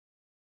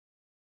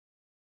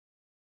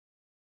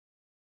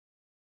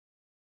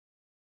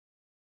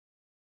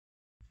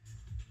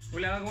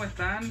Hola, ¿cómo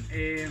están?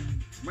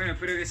 Bueno,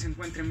 espero que se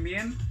encuentren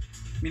bien.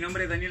 Mi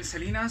nombre es Daniel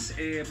Salinas,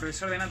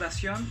 profesor de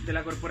natación de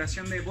la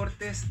Corporación de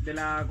Deportes de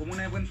la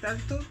Comuna de Puente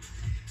Alto.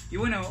 Y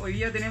bueno, hoy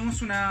día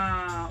tenemos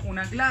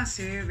una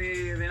clase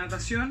de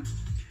natación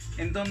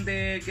en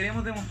donde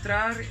queremos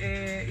demostrar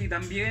y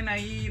también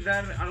ahí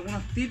dar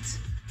algunos tips,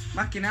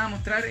 más que nada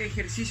mostrar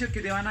ejercicios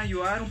que te van a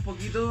ayudar un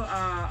poquito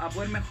a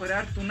poder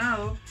mejorar tu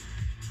nado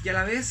y a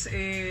la vez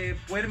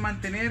poder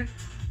mantener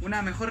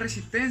una mejor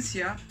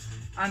resistencia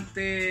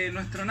ante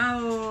nuestro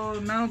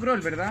nado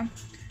crawl, ¿verdad?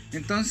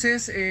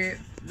 Entonces,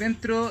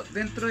 dentro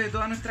de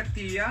toda nuestra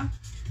actividad,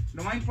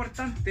 lo más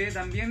importante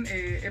también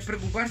es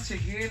preocuparse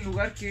que el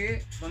lugar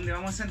donde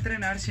vamos a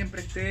entrenar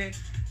siempre esté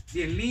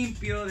bien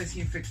limpio,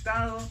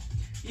 desinfectado,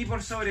 y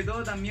por sobre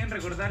todo también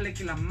recordarles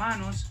que las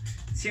manos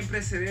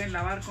siempre se deben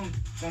lavar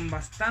con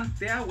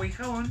bastante agua y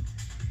jabón.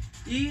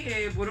 Y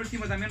por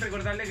último también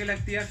recordarles que la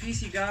actividad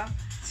física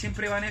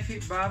siempre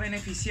va a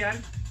beneficiar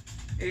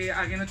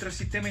a que nuestro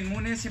sistema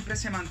inmune siempre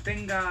se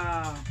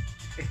mantenga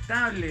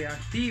estable,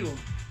 activo.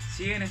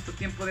 ¿Sí? En estos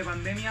tiempos de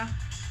pandemia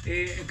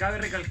cabe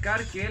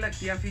recalcar que la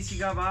actividad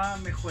física va a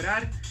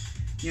mejorar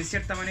y en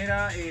cierta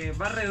manera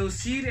va a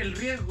reducir el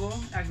riesgo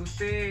a que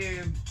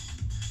usted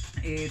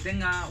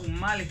tenga un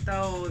mal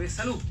estado de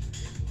salud,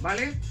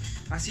 ¿vale?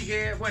 Así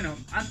que bueno,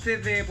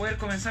 antes de poder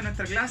comenzar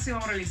nuestra clase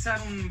vamos a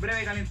realizar un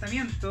breve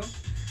calentamiento.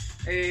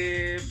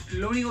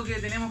 Lo único que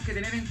tenemos que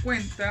tener en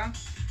cuenta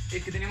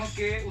es que tenemos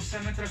que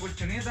usar nuestra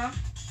colchoneta.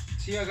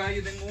 Sí, acá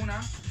yo tengo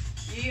una.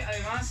 Y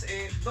además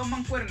 2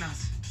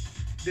 mancuernas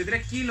de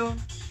 3 kilos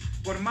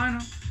por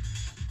mano.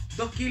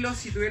 2 kilos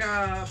si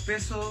tuviera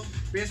peso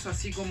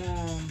así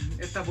como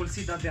estas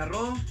bolsitas de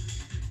arroz.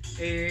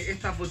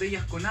 Estas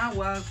botellas con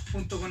agua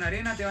junto con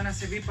arena te van a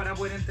servir para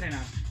poder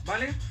entrenar,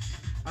 ¿vale?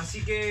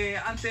 Así que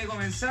antes de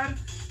comenzar,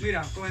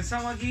 mira,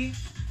 comenzamos aquí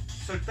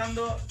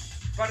soltando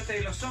parte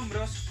de los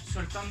hombros,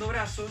 soltando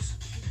brazos.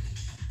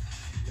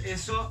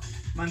 Eso,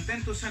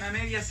 mantén tu zona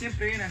media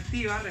siempre bien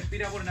activa,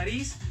 respira por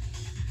nariz,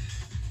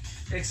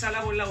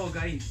 exhala por la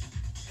boca, ahí.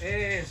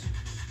 Eso.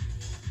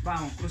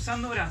 Vamos,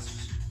 cruzando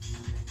brazos.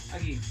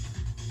 Aquí.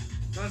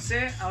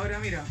 Entonces, ahora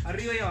mira,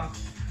 arriba y abajo.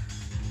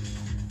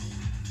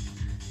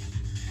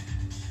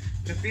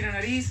 Respira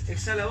nariz,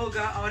 exhala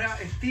boca, ahora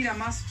estira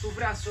más tus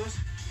brazos.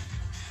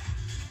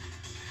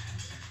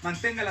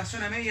 Mantenga la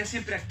zona media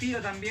siempre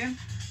activa también.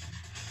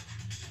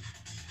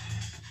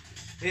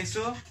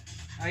 Eso,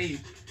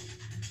 ahí.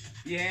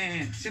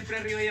 Bien, siempre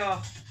arriba y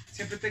abajo.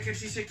 Siempre este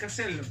ejercicio hay que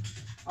hacerlo.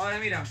 Ahora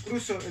mira,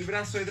 cruzo el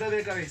brazo detrás de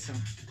la cabeza.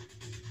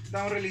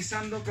 Estamos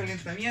realizando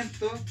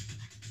calentamiento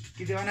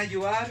que te van a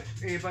ayudar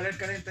para el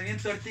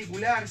calentamiento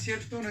articular,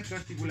 ¿cierto? Nuestra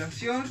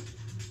articulación,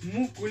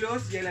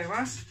 músculos y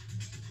además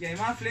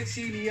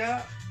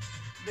flexibilidad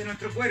de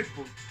nuestro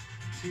cuerpo,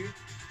 ¿sí?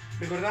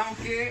 Recordamos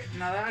que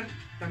nadar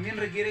también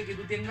requiere que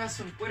tú tengas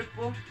un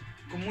cuerpo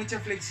con mucha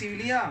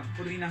flexibilidad,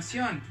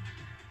 coordinación.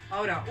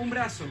 Ahora, un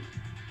brazo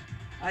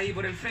ahí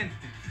por el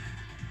frente.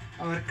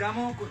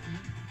 Abarcamos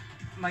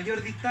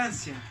mayor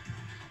distancia,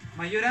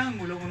 mayor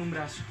ángulo con un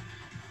brazo.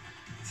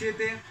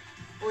 7,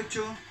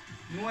 8,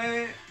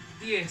 9,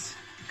 10.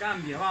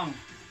 Cambia, vamos.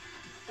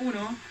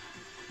 1,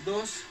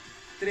 2,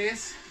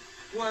 3,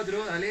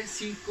 4, dale,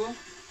 5,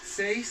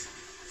 6,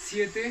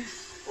 7,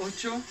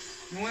 8,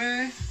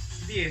 9,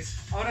 10.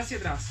 Ahora hacia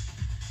atrás.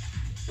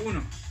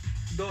 1,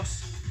 2,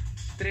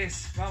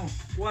 3, vamos.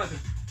 4,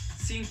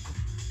 5,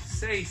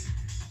 6,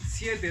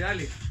 7,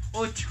 dale.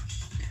 8,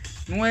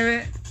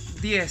 9,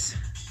 10.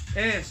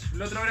 Eso,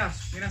 el otro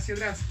brazo. Viene hacia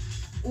atrás.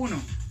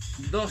 1,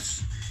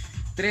 2,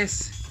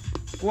 3,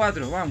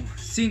 4, vamos.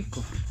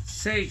 5,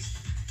 6,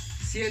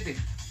 7,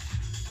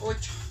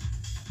 8,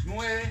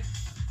 9,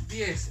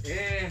 10.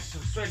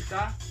 Eso,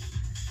 suelta.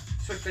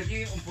 Suelta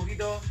aquí un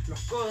poquito los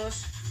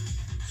codos.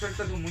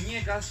 Suelta tus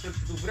muñecas, suelta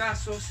tus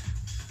brazos.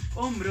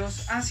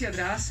 Hombros hacia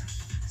atrás.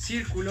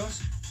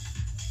 Círculos.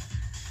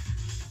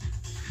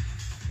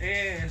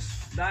 Eso.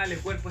 Dale,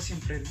 cuerpo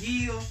siempre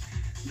erguido.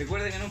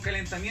 Recuerda que en un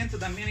calentamiento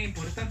también es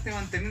importante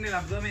mantener el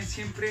abdomen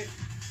siempre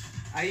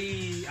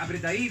ahí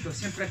apretadito,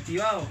 siempre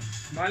activado,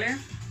 ¿vale?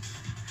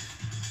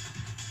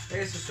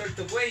 Eso,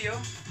 suelto cuello.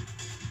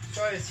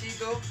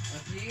 Suavecito,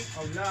 aquí a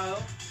un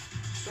lado.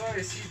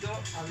 Suavecito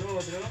al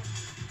otro.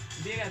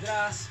 Bien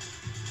atrás.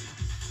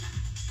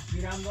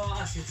 Mirando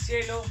hacia el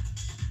cielo.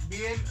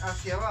 Bien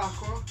hacia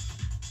abajo.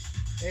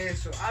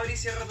 Eso, abre y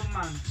cierra tus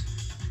manos.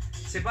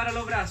 Separa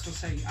los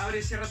brazos ahí. Abre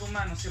y cierra tus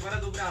manos.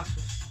 Separa tus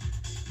brazos.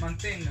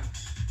 Mantenga.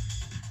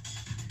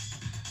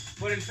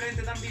 Por el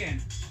frente también.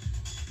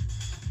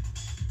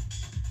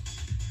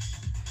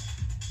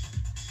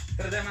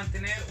 Trata de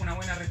mantener una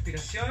buena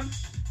respiración.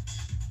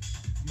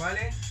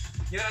 ¿Vale?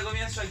 Y ahora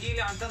comienzo aquí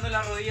levantando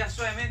la rodilla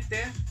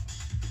suavemente.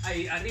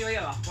 Ahí, arriba y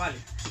abajo. Vale.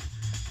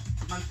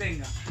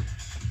 Mantenga.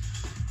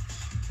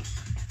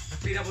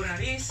 Respira por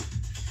nariz.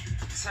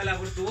 Exhala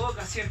por tu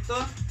boca,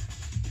 ¿cierto?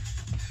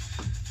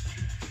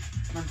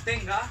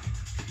 Mantenga.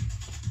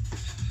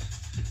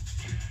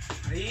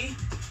 Ahí.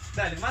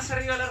 Dale, más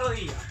arriba la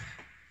rodilla.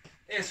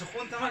 Eso,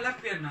 junta más las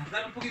piernas.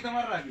 Dale un poquito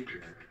más rápido.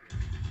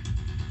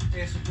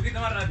 Eso, un poquito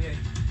más rápido ahí.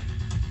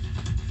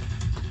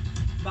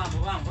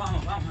 Vamos, vamos,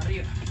 vamos, vamos,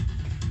 arriba.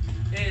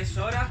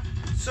 Eso, ahora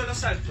solo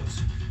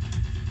saltos.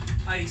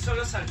 Ahí,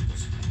 solo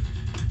saltos.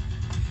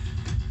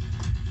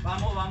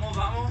 Vamos, vamos,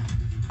 vamos.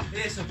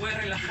 Eso, puedes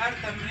relajar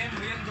también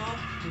moviendo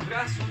tus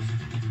brazos.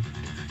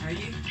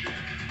 Ahí.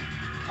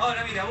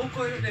 Ahora mira,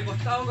 busco de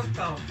costado a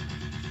costado.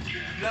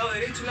 Lado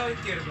derecho y lado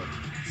izquierdo.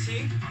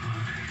 ¿Sí?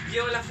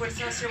 Llevo la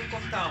fuerza hacia un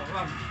costado.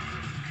 Vamos.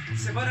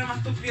 Separa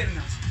más tus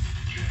piernas.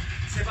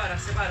 Separa,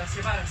 separa,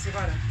 separa,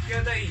 separa.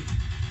 Quédate ahí.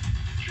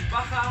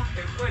 Baja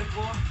el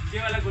cuerpo.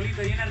 Lleva la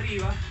colita bien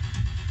arriba.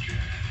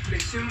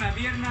 Flexiona una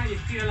pierna y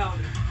estira la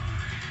otra.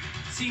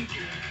 5,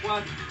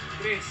 4,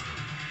 3,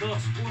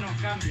 2, 1.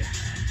 Cambia.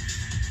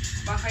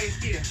 Baja y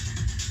estira.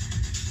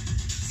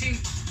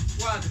 5,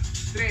 4,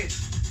 3,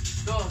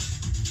 2,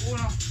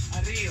 1.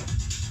 Arriba.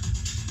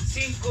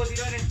 5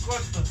 tirones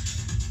cortos.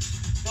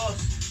 2,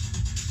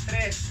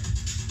 3,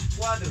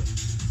 4,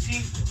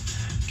 5.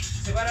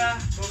 Separa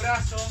los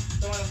brazos,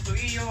 toma los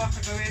tobillos,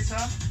 baja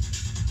cabeza.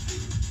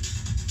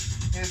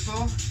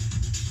 Eso.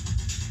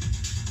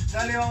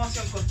 Dale, vamos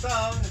hacia un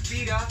costado,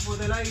 respira,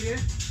 bota el aire.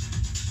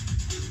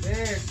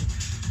 Eso.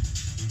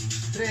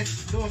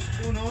 3, 2,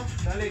 1.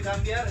 Dale,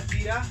 cambia,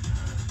 respira.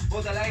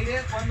 Bota el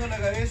aire cuando la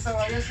cabeza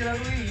vaya hacia la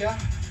rodilla.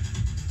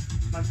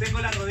 Mantengo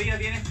la rodilla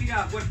bien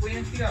estirada, cuerpo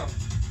bien estirado.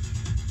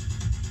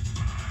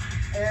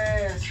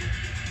 Eso.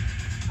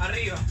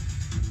 Arriba.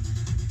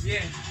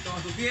 Bien, toma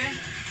tu pie.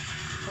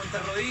 Ponte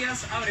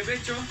rodillas, abre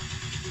pecho.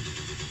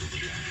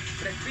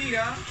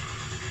 Respira.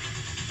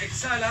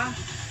 Exhala.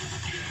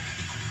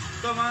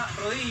 Toma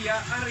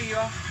rodilla,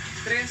 arriba.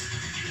 3.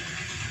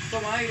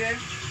 Toma aire.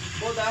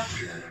 Bota.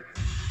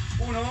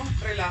 1.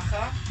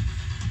 Relaja.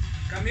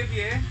 Cambia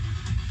pie.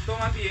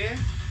 Toma pie.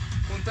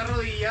 Junta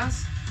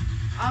rodillas.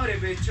 Abre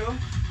pecho.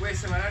 Puedes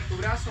separar tu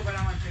brazo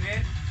para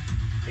mantener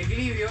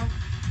equilibrio.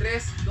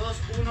 3, 2,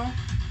 1.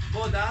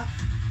 Bota.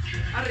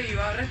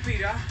 Arriba.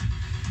 Respira.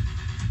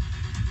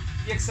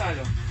 Y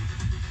exhalo.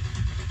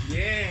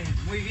 Bien.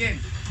 Muy bien.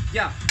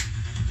 Ya.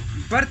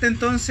 Parte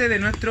entonces de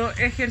nuestro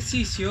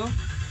ejercicio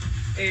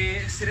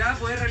será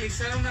poder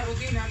realizar una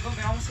rutina en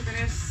donde vamos a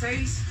tener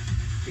 6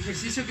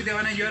 ejercicios que te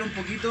van a ayudar un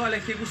poquito a la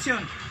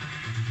ejecución.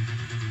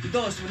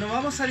 Nos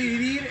vamos a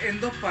dividir en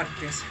 2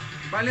 partes,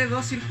 ¿vale?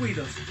 2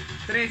 circuitos,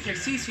 3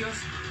 ejercicios,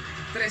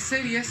 3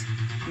 series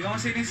y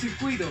vamos a ir en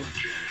circuito.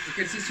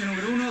 Ejercicio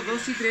número 1,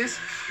 2 y 3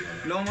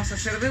 lo vamos a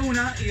hacer de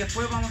una y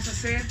después vamos a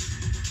hacer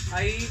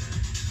ahí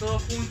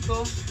todos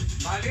juntos,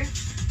 ¿vale?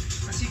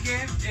 Así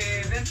que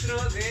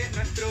dentro de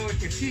nuestro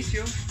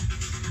ejercicio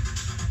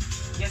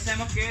ya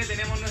sabemos que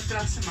tenemos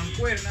nuestras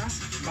mancuernas,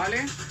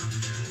 ¿vale?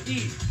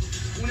 Y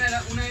una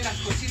de las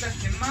cositas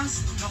que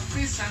más nos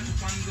pesan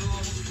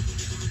cuando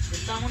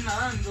estamos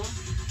nadando,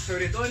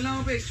 sobre todo el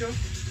lado pecho,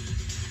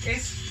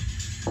 es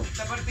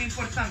esta parte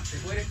importante,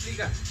 poder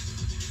explicar.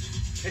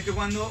 Es que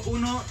cuando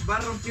uno va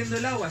rompiendo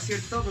el agua,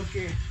 ¿cierto?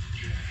 Porque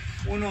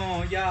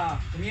uno ya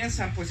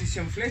comienza en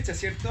posición flecha,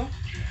 ¿cierto?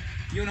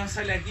 Y uno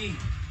sale aquí,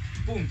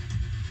 ¡pum!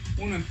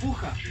 Uno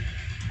empuja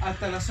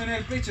hasta la zona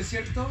del pecho,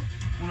 ¿cierto?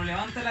 Uno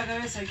levanta la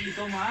cabeza y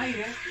toma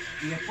aire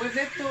y después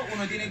de esto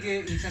uno tiene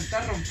que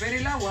intentar romper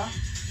el agua,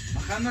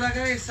 bajando la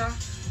cabeza,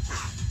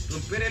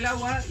 romper el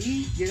agua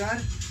y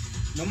llegar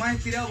lo más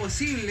estirado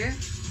posible,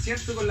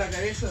 ¿cierto? Con la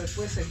cabeza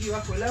después aquí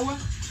bajo el agua,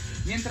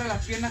 mientras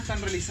las piernas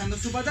están realizando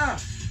su patada,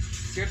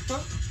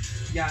 ¿cierto?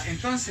 Ya,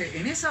 entonces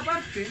en esa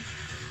parte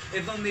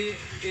es donde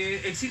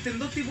existen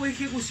 2 tipos de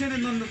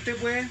ejecuciones donde usted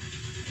puede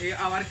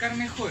abarcar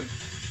mejor.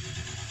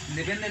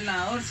 Depende del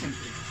nadador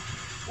siempre.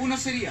 Uno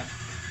sería,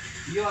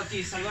 yo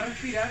aquí salgo a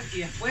respirar y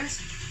después,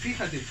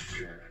 fíjate,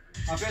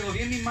 apego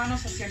bien mis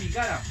manos hacia mi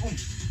cara, ¡pum!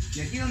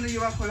 Y aquí donde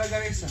yo bajo la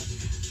cabeza.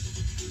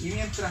 Y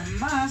mientras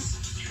más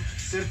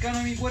cercano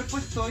a mi cuerpo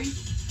estoy,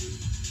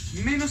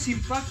 menos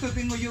impacto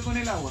tengo yo con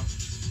el agua.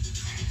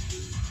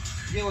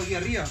 Llego aquí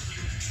arriba.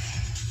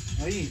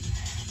 Ahí.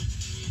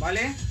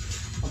 ¿Vale?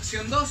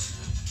 Opción 2.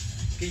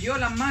 Que yo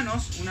las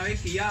manos, una vez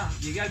que ya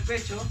llegué al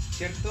pecho,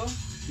 ¿cierto?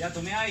 Ya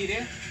tomé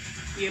aire.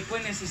 Y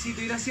después necesito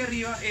ir hacia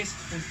arriba, es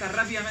juntar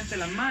rápidamente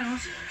las manos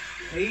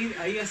e ir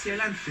ahí hacia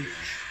adelante.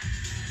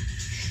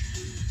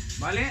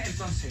 ¿Vale?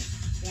 Entonces,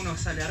 uno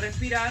sale a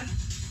respirar,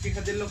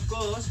 fíjate en los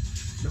codos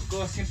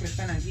siempre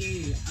están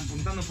aquí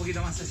apuntando un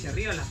poquito más hacia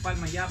arriba, las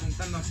palmas ya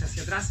apuntando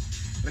hacia atrás,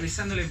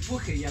 realizando el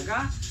empuje. Y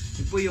acá,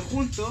 el cuello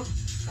junto,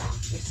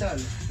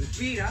 exhala,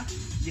 respira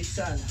y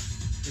exhala,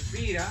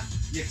 respira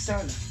y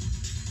exhala.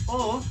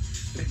 O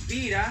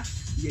respira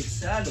y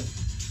exhalo.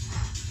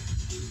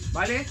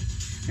 ¿Vale?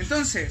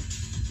 Entonces,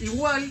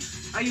 igual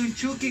hay un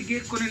choque que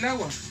es con el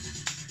agua.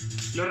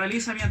 Lo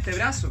realiza mi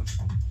antebrazo.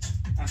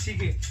 Así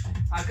que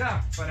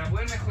acá, para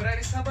poder mejorar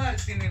esa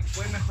parte,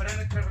 poder mejorar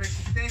nuestra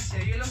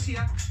resistencia y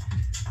velocidad,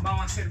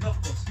 vamos a hacer 2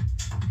 cosas.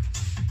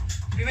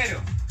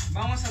 Primero,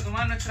 vamos a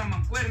tomar nuestras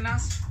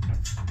mancuernas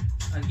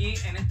aquí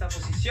en esta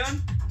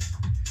posición.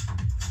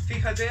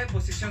 Fíjate,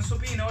 posición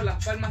supino,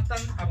 las palmas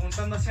están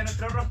apuntando hacia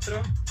nuestro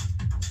rostro.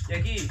 Y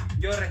aquí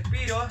yo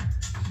respiro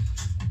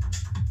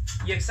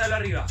y exhalo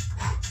arriba.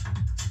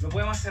 Lo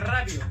podemos hacer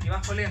rápido y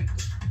bajo lento.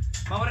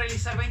 Vamos a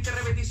realizar 20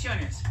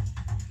 repeticiones.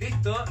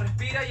 Listo,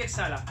 respira y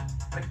exhala.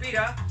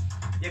 Respira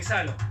y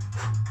exhalo.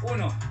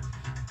 1,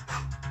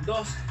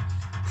 2,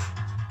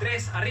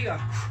 3, arriba.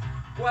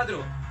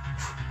 4,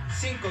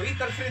 5,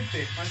 vista al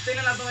frente. Mantén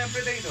el abdomen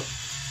apretadito.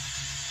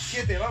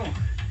 7, vamos.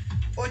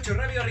 8,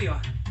 rápido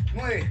arriba.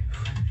 9,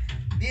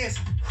 10,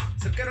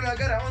 acercaron la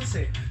cara.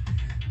 11,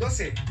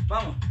 12,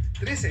 vamos.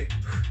 13,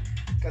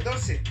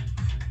 14,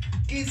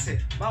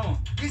 15, vamos.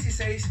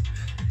 16,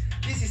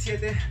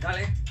 17,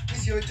 dale.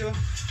 18,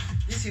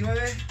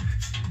 19,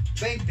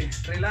 20.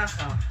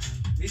 Relaja.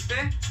 ¿Viste?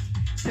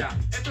 Ya.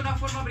 Esto es una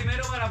forma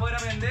primero para poder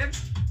aprender.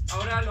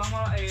 Ahora lo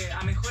vamos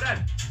a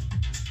mejorar.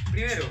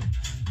 Primero,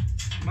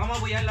 vamos a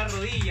apoyar la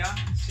rodilla,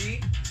 ¿sí?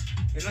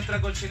 En nuestra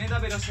colchoneta,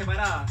 pero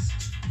separadas,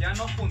 ya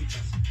no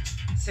juntas.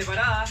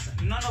 Separadas,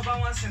 no nos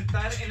vamos a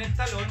sentar en el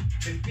talón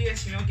del pie,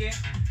 sino que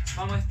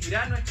vamos a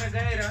estirar nuestra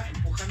cadera,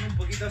 empujando un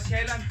poquito hacia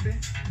adelante.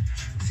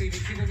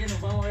 Significa que nos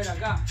vamos a ver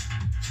acá,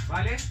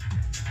 ¿vale?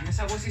 En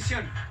esa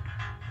posición.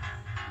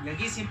 Y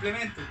aquí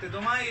simplemente usted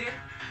toma aire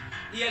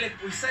y al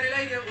expulsar el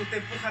aire, usted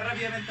empuja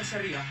rápidamente hacia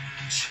arriba.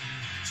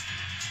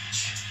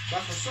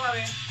 Bajo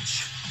suave.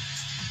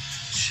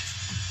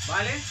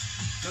 ¿Vale?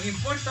 Lo que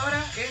importa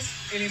ahora es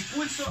el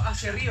impulso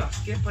hacia arriba,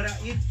 que es para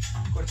ir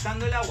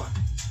cortando el agua.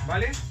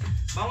 ¿Vale?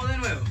 Vamos de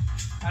nuevo.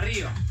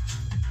 Arriba.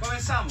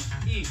 Comenzamos.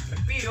 Y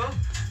respiro.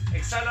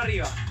 Exhalo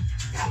arriba.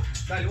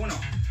 Dale.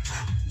 1,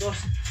 2,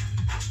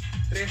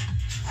 3.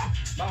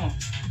 Vamos.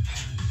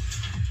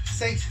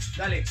 6.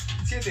 Dale.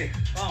 7.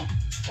 Vamos.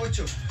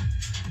 8,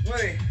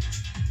 9,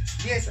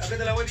 10.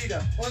 Aprieta la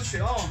vueltita. 11.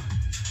 Vamos.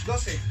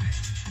 12.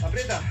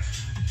 Aprieta.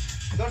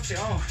 14.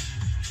 Vamos.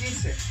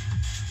 15.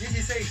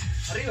 16,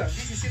 arriba,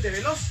 17,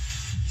 veloz,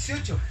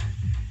 18,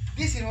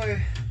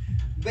 19,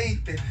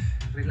 20,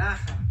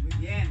 relaja, muy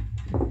bien.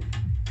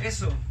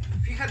 Eso,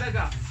 fíjate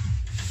acá.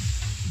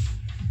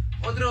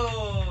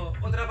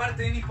 Otra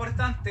parte bien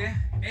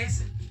importante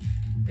es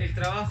el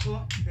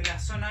trabajo de la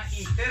zona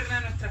interna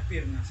de nuestras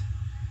piernas.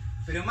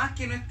 Pero más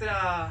que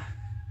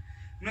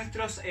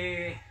nuestros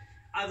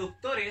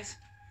aductores,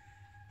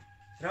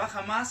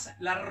 trabaja más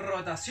la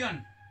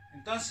rotación.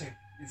 Entonces,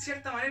 en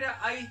cierta manera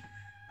ahí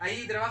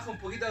trabaja un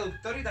poquito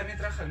aductor y también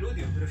trabaja el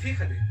glúteo. Pero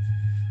fíjate,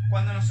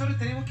 cuando nosotros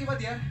tenemos que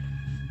patear,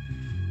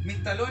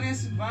 mis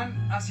talones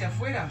van hacia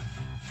afuera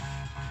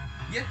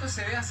y esto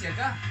se ve hacia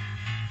acá.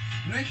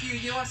 No es que yo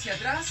llevo hacia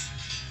atrás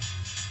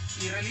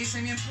y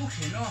realice mi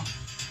empuje, no.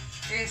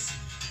 Es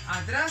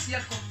atrás y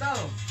al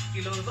costado.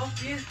 Y los dos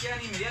pies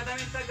quedan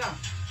inmediatamente acá.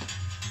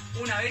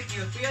 Una vez que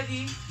yo estoy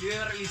allí, yo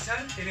debo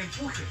realizar el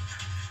empuje.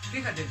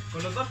 Fíjate,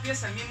 con los dos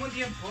pies al mismo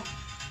tiempo.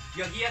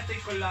 Yo aquí ya estoy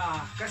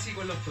casi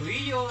con los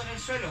tobillos en el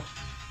suelo.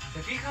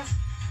 ¿Te fijas?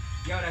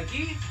 Y ahora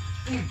aquí,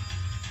 ¡pum!,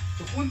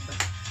 tú juntas.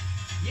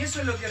 Y eso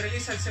es lo que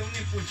realiza el segundo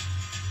impulso.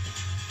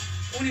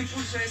 Un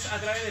impulso es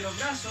a través de los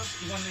brazos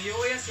y cuando yo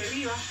voy hacia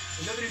arriba,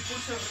 el otro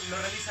impulso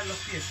lo realizan los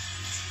pies.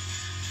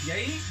 Y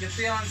ahí yo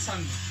estoy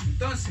avanzando.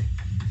 Entonces,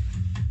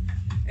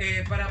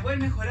 para poder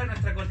mejorar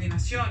nuestra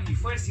coordinación y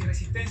fuerza y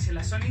resistencia en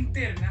la zona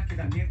interna, que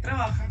también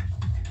trabaja,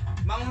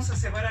 vamos a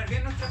separar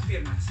bien nuestras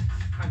piernas.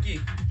 Aquí.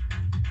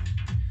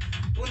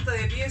 Punta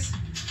de pies,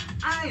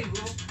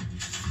 algo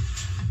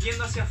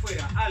yendo hacia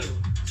afuera,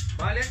 algo,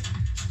 ¿vale?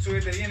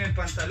 Súbete bien el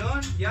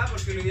pantalón, ya,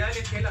 porque lo ideal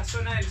es que la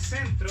zona del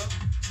centro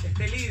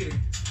esté libre,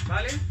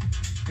 ¿vale?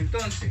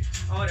 Entonces,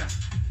 ahora,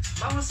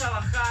 vamos a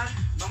bajar,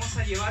 vamos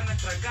a llevar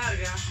nuestra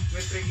carga,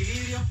 nuestro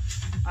equilibrio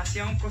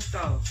hacia un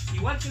costado.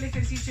 Igual que el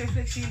ejercicio de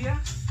flexibilidad,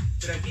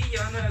 pero aquí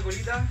llevando la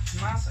colita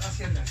más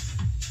hacia atrás.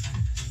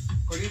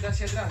 Colita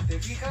hacia atrás, ¿te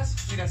fijas?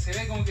 Mira, se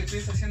ve como que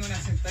estuviese haciendo una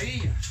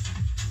sentadilla,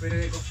 pero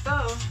de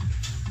costado,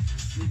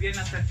 mi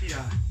pierna está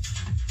estirada.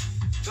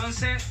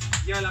 Entonces,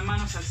 lleva las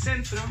manos al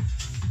centro.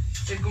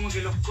 Es como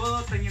que los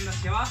codos están yendo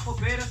hacia abajo,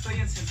 pero estoy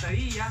en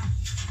sentadilla.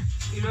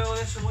 Y luego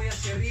de eso voy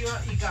hacia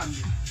arriba y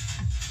cambio.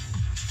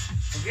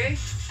 ¿Ok?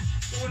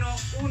 1,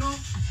 1,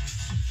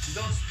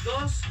 2,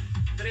 2,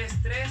 3,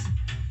 3.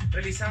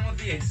 Realizamos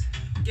 10.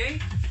 ¿Ok?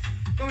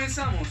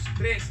 Comenzamos.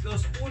 3,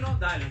 2, 1.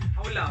 Dale.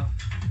 A un lado.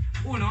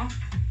 1.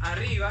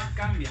 Arriba.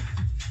 Cambia.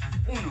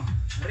 1.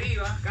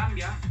 Arriba.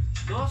 Cambia.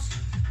 2.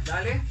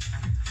 Dale.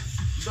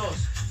 2.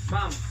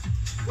 Vamos.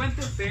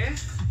 Cuente usted.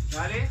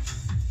 Dale.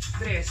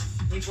 3.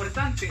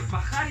 Importante.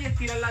 Bajar y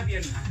estirar la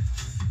pierna.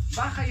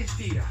 Baja y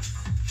estira.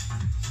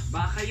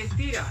 Baja y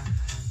estira.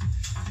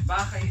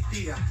 Baja y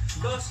estira.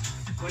 2.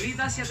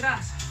 Colita hacia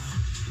atrás.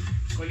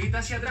 Colita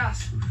hacia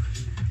atrás.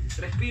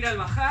 Respira al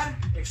bajar.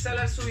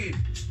 Exhala al subir.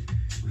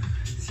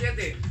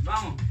 7.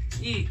 Vamos.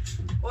 Y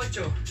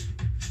 8.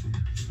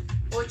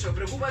 8.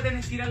 Preocúpate en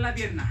estirar la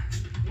pierna.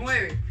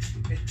 9.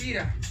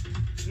 Estira.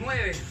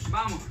 9.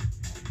 Vamos.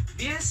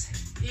 10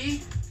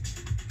 y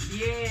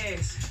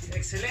 10.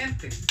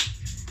 Excelente.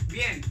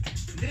 Bien.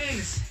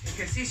 Drills.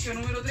 Ejercicio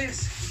número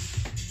 3.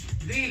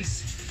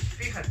 Drills.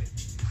 Fíjate.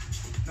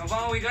 Nos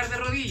vamos a ubicar de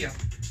rodilla.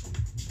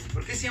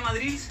 ¿Por qué se llama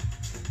drills?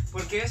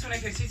 Porque es un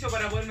ejercicio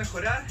para poder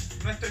mejorar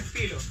nuestro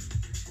estilo.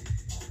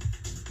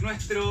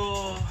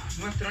 Nuestro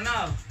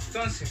nado.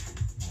 Entonces,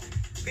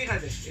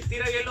 Fíjate,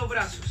 estira bien los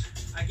brazos.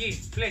 Aquí,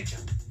 flecha.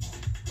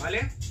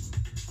 ¿Vale?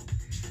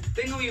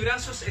 Tengo mis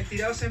brazos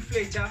estirados en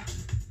flecha.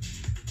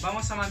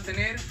 Vamos a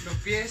mantener los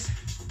pies,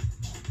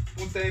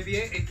 punta de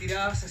pie,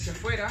 estiradas hacia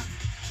afuera.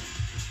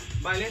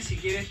 ¿Vale? Si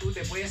quieres tú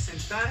te puedes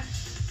sentar.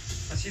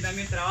 Así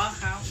también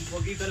trabaja un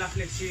poquito la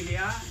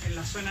flexibilidad en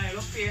la zona de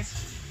los pies.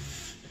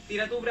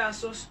 Estira tus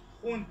brazos,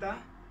 junta.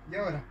 Y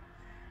ahora,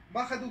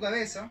 baja tu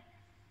cabeza.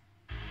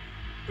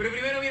 Pero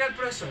primero mira al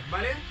profesor,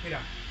 ¿vale?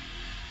 Mira,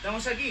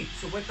 estamos aquí,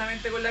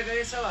 supuestamente con la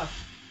cabeza abajo.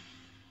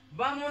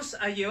 Vamos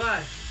a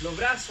llevar los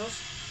brazos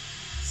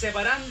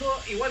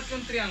separando igual que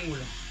un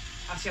triángulo,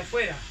 hacia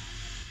afuera,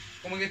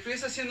 como que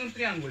estuviese haciendo un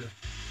triángulo.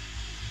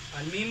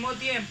 Al mismo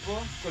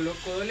tiempo, con los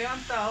codos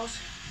levantados,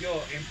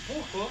 yo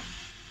empujo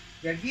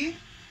y aquí,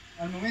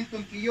 al momento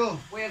en que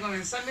yo voy a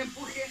comenzar mi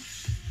empuje,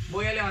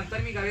 voy a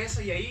levantar mi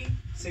cabeza y ahí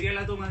sería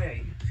la toma de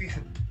aire.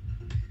 Fíjate,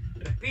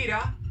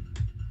 respira,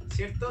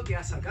 ¿cierto?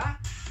 Quedas acá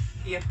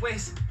y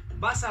después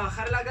vas a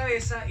bajar la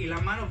cabeza y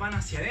las manos van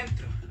hacia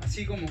adentro,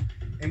 así como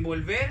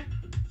envolver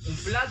un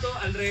plato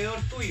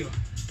alrededor tuyo.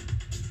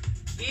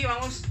 Y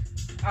vamos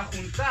a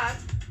juntar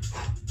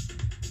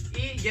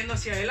y yendo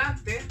hacia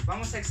adelante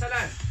vamos a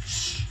exhalar.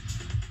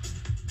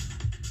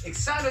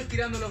 Exhalo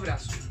estirando los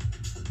brazos.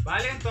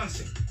 ¿Vale?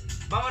 Entonces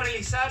vamos a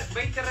realizar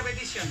 20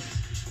 repeticiones.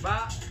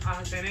 Va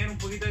a tener un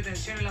poquito de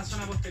tensión en la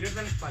zona posterior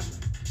de la espalda.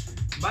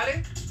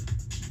 ¿Vale?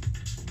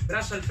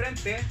 Brazo al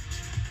frente,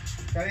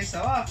 cabeza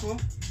abajo.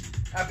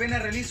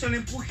 Apenas realizo el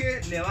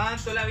empuje,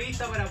 levanto la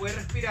vista para poder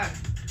respirar.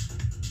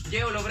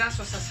 Llevo los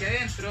brazos hacia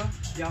adentro,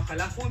 ya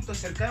ojalá juntos,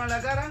 cercano a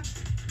la cara.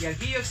 Y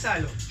aquí yo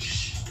exhalo.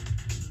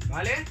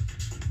 ¿Vale?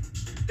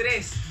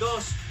 3,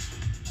 2,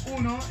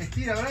 1.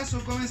 Estira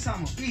brazo,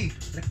 comenzamos. Y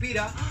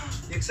respira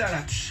y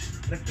exhala.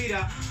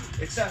 Respira,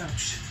 exhala,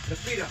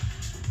 respira.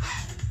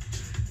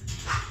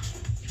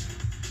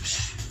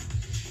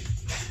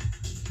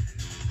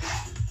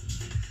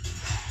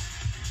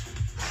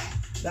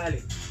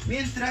 Dale.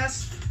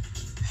 Mientras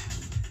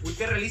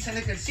usted realiza el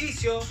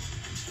ejercicio,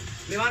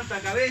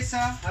 levanta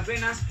cabeza,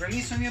 apenas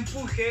realizo mi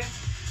empuje,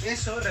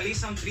 eso,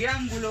 realiza un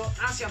triángulo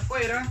hacia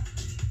afuera,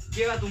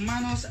 lleva tus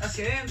manos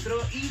hacia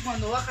adentro y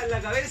cuando bajas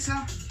la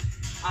cabeza,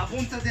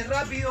 apúntate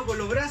rápido con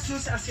los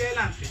brazos hacia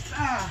adelante.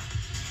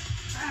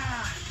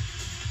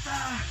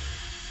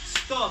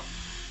 Stop.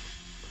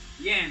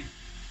 Bien.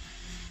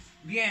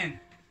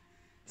 Bien.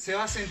 Se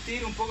va a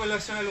sentir un poco la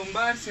zona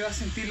lumbar, se va a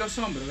sentir los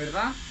hombros,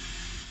 ¿verdad?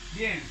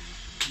 Bien.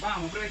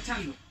 Vamos,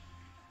 aprovechando.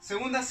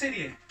 Segunda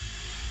serie.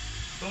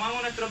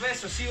 Tomamos nuestro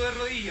peso, sigo de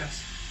rodillas.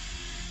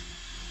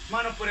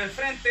 Manos por el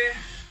frente,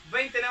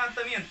 20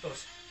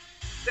 levantamientos.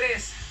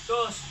 3,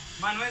 2,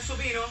 manos en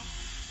supino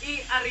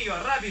y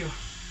arriba, rápido.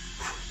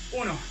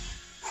 1,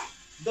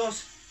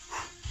 2,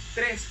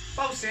 3,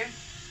 pause.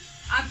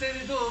 Antes de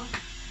todo,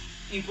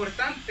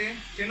 importante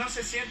que no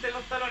se sienten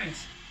los talones,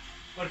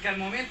 porque al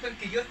momento en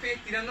que yo estoy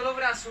estirando los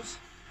brazos,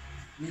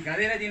 mi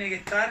cadera tiene que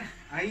estar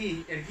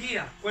ahí,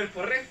 erguida,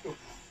 cuerpo recto.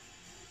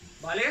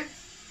 ¿Vale?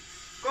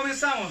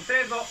 Comenzamos,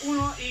 3, 2,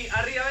 1 y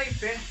arriba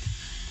 20.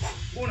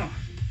 1,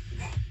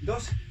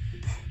 2,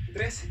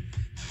 3,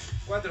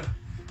 4,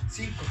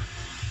 5,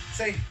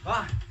 6,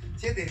 va,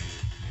 7,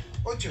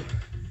 8,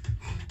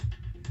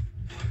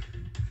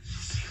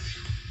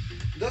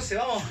 12,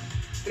 vamos,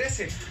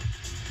 13,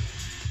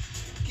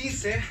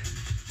 15,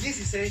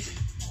 16,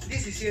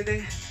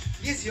 17,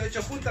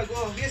 18, junta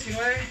codos,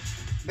 19,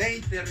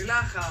 20,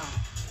 relaja.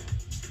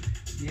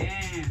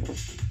 Bien.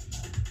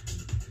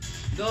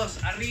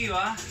 2,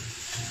 arriba.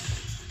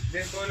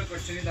 Dejo la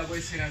colchoneta,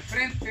 puede ser al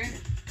frente.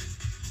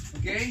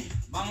 Ok,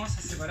 vamos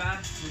a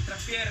separar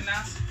nuestras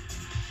piernas.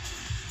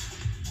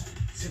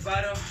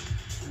 Separo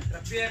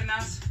nuestras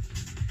piernas.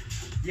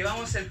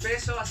 Llevamos el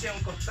peso hacia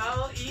un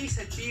costado y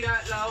se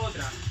estira la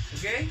otra.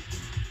 Ok,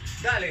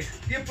 dale,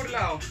 10 por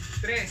lado.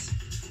 3,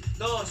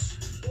 2,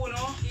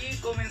 1 y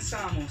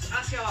comenzamos.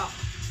 Hacia abajo.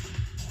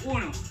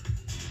 1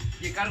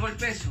 y cargo el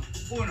peso.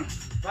 1,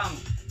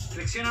 vamos.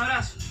 Flexiona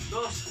brazos.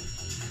 2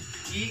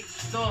 y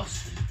 2.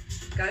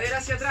 Cadera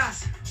hacia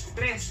atrás.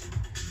 3.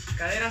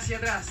 Cadera hacia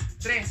atrás.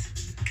 3.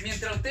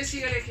 Mientras usted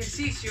sigue el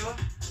ejercicio,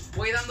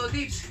 voy dando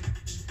tips.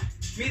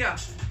 Mira,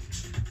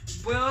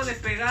 puedo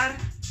despegar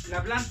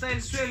la planta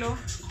del suelo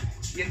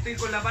y estoy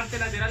con la parte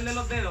lateral de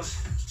los dedos.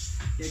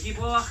 Y aquí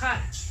puedo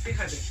bajar.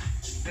 Fíjate,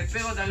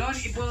 despego talón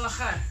y puedo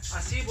bajar.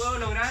 Así puedo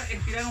lograr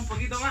estirar un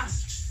poquito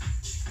más.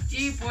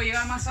 Y puedo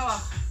llegar más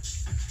abajo.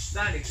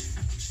 Dale.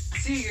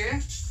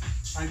 Sigue.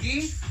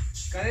 Aquí,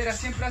 cadera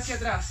siempre hacia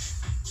atrás.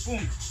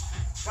 Pum.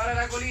 Para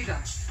la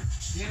colita.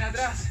 Bien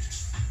atrás.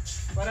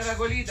 Para la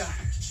colita.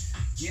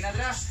 Bien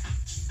atrás.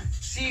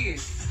 Sigue.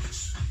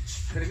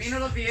 Termino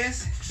los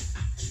 10.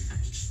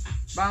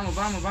 Vamos,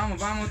 vamos, vamos,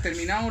 vamos.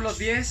 Terminamos los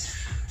 10.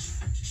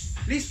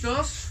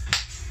 ¿Listos?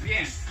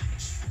 Bien.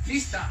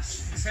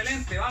 ¿Listas?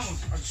 Excelente. Vamos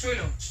al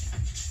suelo.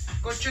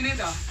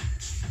 Colchoneta.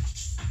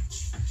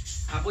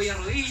 Apoya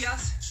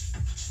rodillas.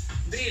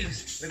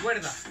 Drills.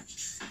 Recuerda.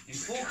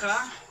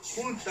 Empuja,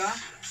 junta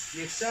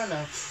y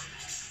exhala.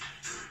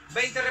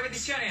 20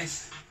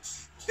 repeticiones.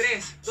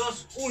 3,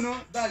 2,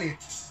 1, dale.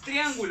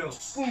 Triángulo,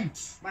 pum.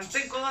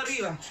 Mantén codo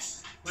arriba.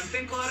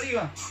 Mantén codo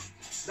arriba.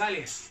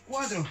 Dale.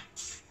 4,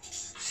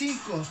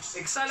 5.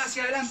 Exhala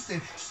hacia adelante.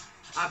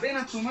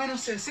 Apenas tus manos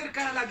se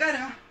acercan a la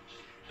cara,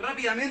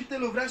 rápidamente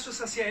los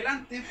brazos hacia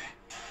adelante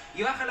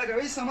y baja la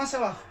cabeza más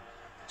abajo.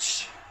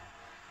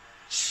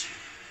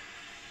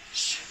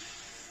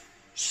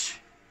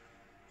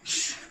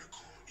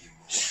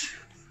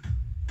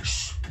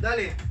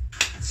 Dale.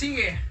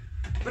 Sigue.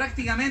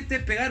 Prácticamente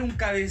pegar un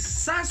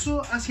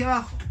cabezazo hacia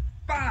abajo.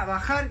 Para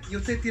bajar y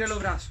usted tira los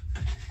brazos.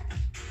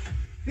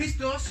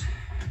 ¿Listos?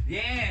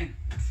 Bien.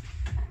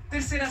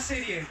 Tercera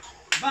serie.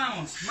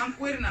 Vamos,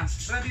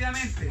 mancuernas,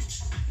 rápidamente.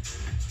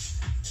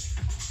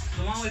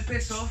 Tomamos el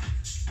peso.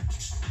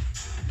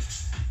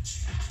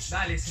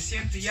 Dale, se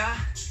siente ya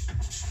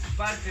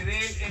parte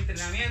del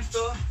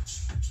entrenamiento.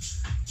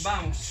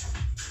 Vamos.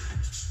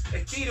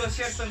 Estiro,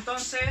 ¿cierto?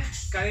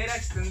 Entonces, cadera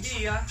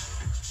extendida.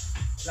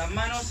 Las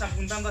manos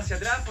apuntando hacia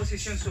atrás,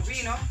 posición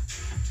supino.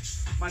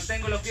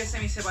 Mantengo los pies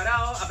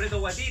semiseparados, aprieto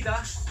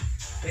guatita.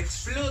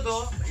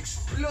 Exploto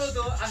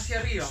hacia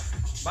arriba,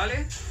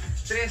 ¿vale?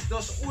 3,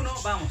 2,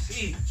 1, vamos.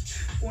 Y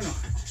 1,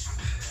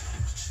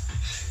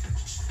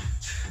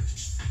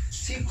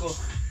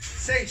 5,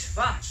 6,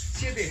 va.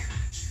 7,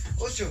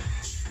 8,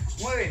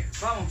 9,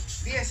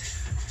 vamos. 10,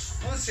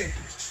 11,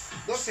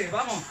 12,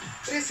 vamos.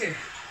 13,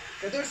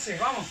 14,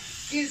 vamos.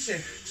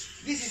 15,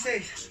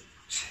 16,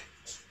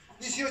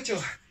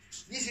 18,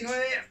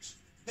 19,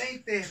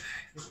 20.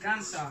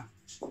 Descansa.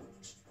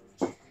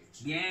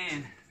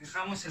 Bien.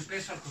 Dejamos el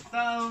peso al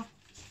costado.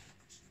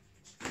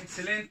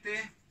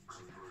 Excelente.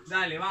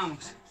 Dale, vamos.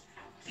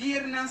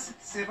 Piernas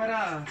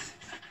separadas.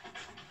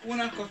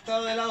 Una al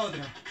costado de la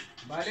otra.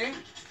 ¿Vale?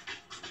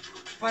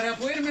 Para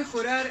poder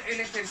mejorar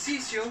el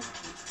ejercicio,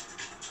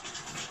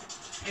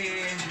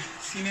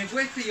 si me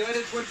cuesta llevar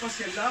el cuerpo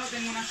hacia el lado,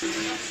 tengo una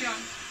segunda opción,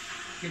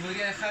 que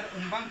podría dejar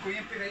un banco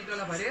bien pegadito a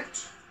la pared.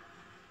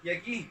 Y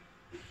aquí,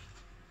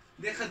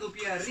 deja tu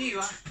pie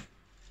arriba,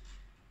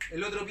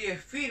 el otro pie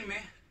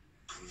firme,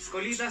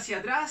 colita hacia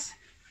atrás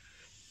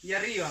y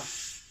arriba.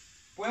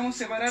 Podemos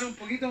separar un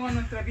poquito más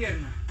nuestra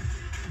pierna.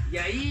 Y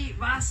ahí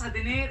vas a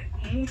tener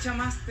mucha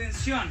más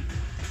tensión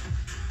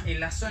en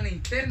la zona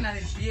interna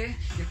del pie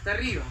que está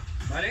arriba,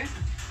 ¿vale?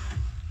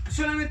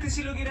 Solamente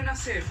si lo quieren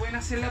hacer, pueden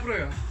hacer la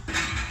prueba,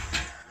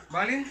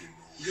 ¿vale?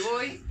 Yo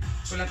voy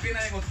con las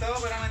piernas de costado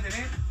para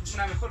mantener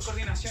una mejor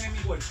coordinación en mi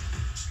cuerpo.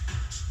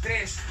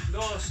 3,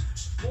 2,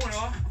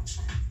 1,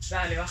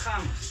 dale,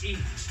 bajamos. Y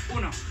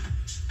 1,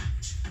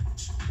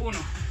 1,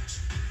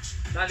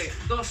 dale,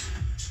 2,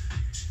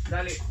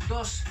 dale,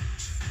 2,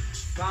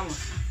 vamos,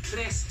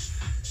 3,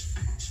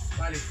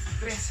 vale,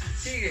 3,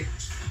 sigue,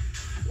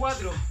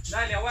 4,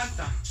 dale,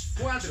 aguanta,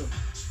 4,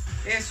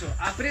 eso,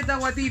 aprieta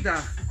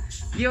guatita,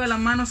 lleva las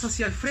manos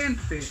hacia el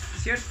frente,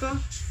 ¿cierto?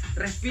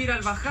 Respira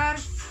al bajar,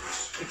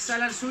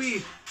 exhala al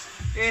subir,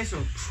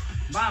 eso,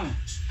 vamos,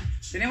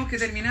 tenemos que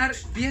terminar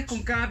 10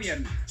 con cada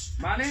pierna,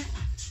 ¿vale?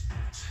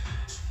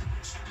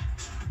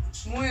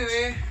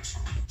 9,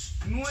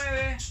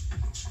 9,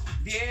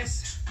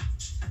 10,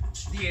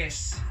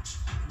 10,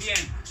 bien,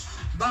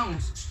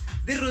 vamos,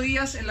 de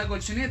rodillas en la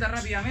colchoneta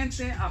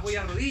rápidamente,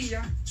 apoya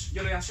rodilla,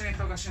 yo lo voy a hacer en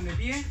esta ocasión de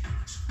pie,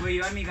 voy a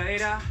llevar mi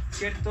cadera,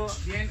 ¿cierto?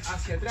 Bien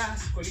hacia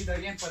atrás, colita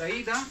bien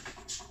paradita,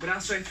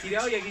 brazos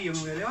estirados y aquí yo me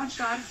voy a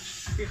levantar,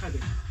 fíjate,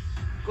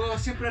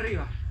 codos siempre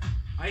arriba,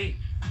 ahí,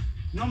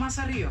 no más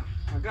arriba,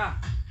 acá,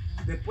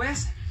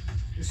 después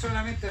es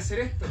solamente hacer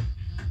esto,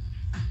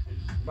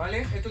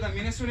 ¿vale? Esto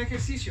también es un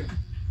ejercicio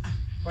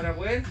para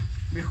poder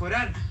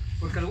mejorar,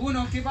 porque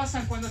algunos, ¿qué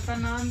pasa cuando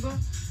están nadando?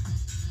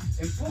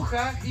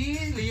 Empuja y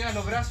le llegan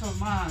los brazos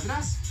más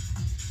atrás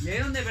y ahí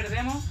es donde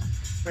perdemos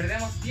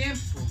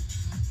tiempo.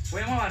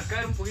 Podemos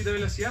abarcar un poquito de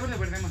velocidad pero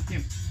perdemos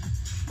tiempo,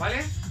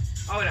 ¿vale?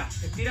 Ahora,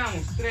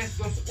 estiramos, 3,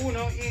 2,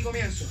 1 y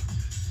comienzo.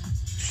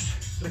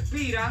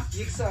 Respira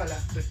y exhala,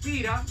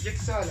 respira y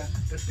exhala,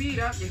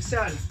 respira y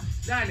exhala.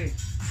 Dale,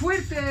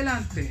 fuerte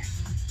adelante,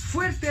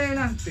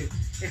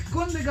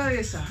 esconde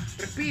cabeza,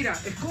 respira,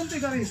 esconde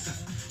cabeza.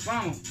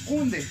 Vamos,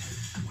 hunde.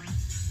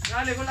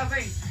 Dale con las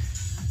 20.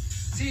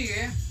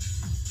 Sigue.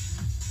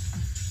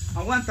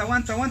 Aguanta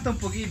un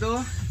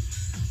poquito.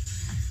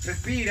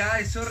 Respira,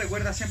 eso,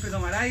 recuerda siempre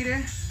tomar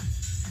aire.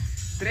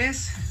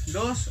 3,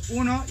 2,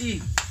 1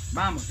 y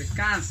vamos,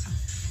 descansa.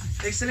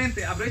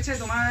 Excelente, aprovecha de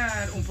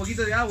tomar un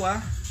poquito de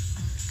agua.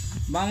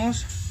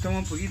 Vamos, toma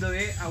un poquito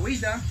de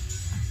agüita.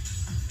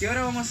 Y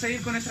ahora vamos a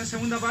ir con nuestra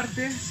segunda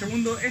parte,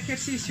 segundo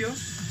ejercicio.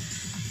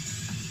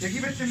 Y aquí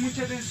presten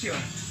mucha atención.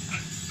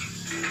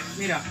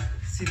 Mira,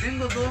 si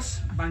tengo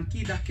dos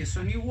banquitas que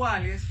son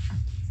iguales,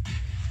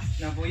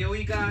 las voy a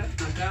ubicar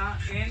acá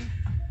en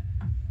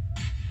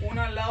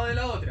una al lado de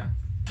la otra.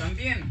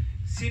 También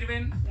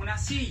sirven una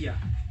silla,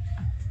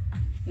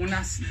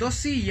 unas dos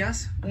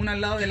sillas, una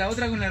al lado de la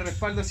otra con el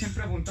respaldo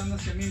siempre apuntando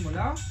hacia el mismo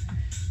lado,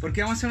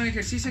 porque vamos a hacer un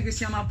ejercicio que se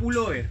llama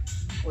pullover.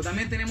 O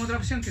también tenemos otra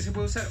opción que se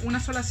puede usar una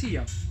sola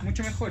silla,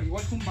 mucho mejor,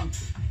 igual que un banco.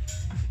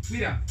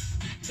 Mira,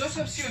 dos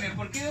opciones.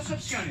 ¿Por qué dos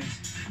opciones?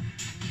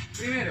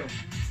 Primero,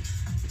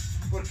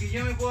 porque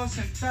yo me puedo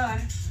sentar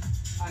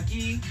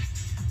aquí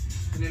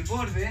en el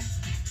borde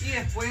y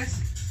después,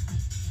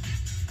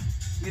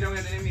 mira, voy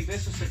a tener mi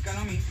peso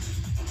cercano a mí.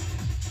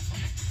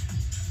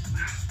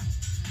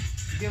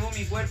 Llevo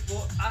mi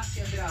cuerpo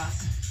hacia atrás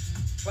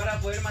para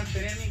poder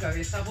mantener mi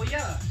cabeza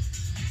apoyada.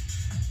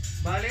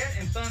 ¿Vale?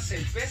 Entonces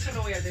el peso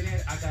lo voy a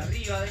tener acá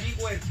arriba de mi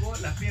cuerpo,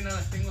 las piernas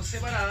las tengo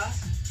separadas.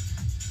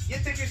 Y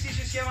este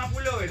ejercicio se llama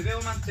pullover.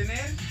 Debo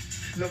mantener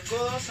los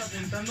codos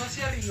apuntando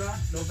hacia arriba,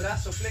 los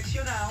brazos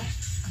flexionados.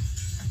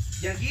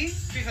 Y aquí,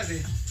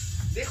 fíjate,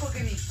 dejo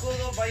que mis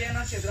codos vayan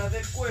hacia atrás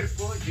del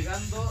cuerpo,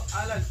 llegando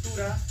a la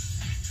altura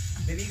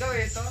de mi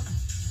cabeza.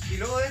 Y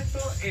luego de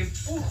esto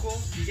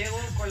empujo y llego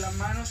con las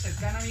manos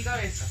cercanas a mi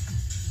cabeza.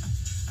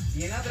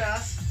 Bien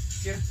atrás,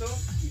 ¿cierto?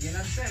 Y bien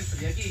al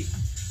centro. Y aquí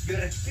yo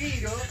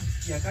respiro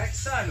y acá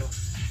exhalo.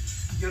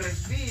 Yo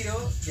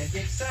respiro y aquí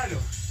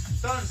exhalo.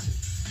 Entonces,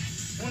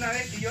 una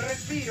vez que yo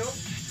respiro,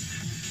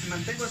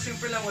 mantengo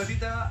siempre la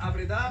guatita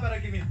apretada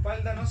para que mi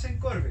espalda no se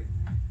encorve.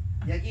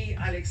 Y aquí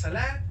al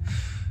exhalar,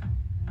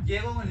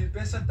 llego con el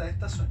peso hasta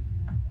esta zona.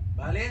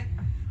 ¿Vale?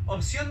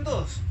 Opción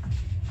 2.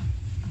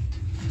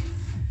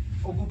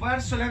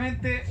 Ocupar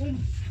solamente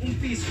un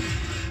piso.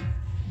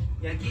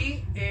 Y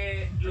aquí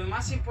lo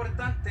más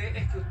importante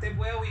es que usted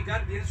pueda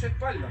ubicar bien su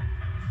espalda.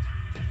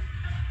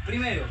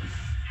 Primero,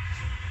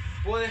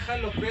 puedo dejar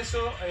los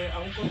pesos a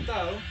un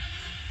costado.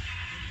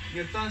 Y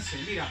entonces,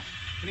 mira,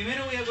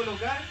 primero voy a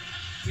colocar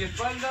mi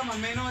espalda más o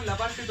menos en la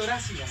parte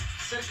torácica,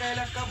 cerca de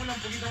la escápula, un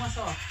poquito más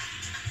abajo.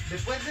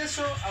 Después de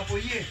eso,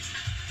 apoyé,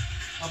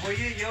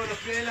 llevo los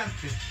pies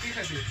delante.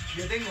 Fíjate,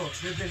 yo tengo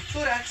desde el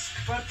tórax,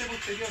 parte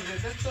posterior,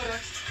 desde el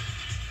tórax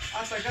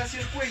hasta casi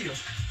el cuello.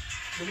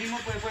 Lo mismo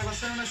puede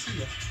pasar en una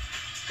silla.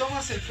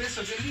 Tomas el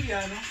peso que es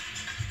liviano,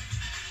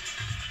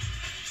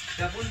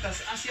 te apuntas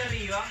hacia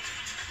arriba,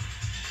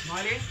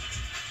 ¿vale?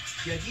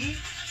 Y aquí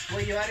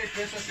voy a llevar el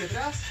peso hacia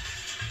atrás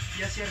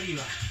y hacia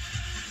arriba.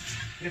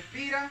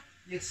 Respira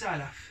y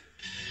exhala.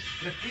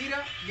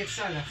 Respira y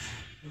exhala.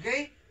 ¿Ok?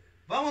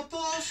 Vamos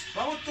todos,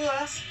 vamos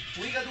todas.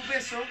 Ubica tu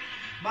peso.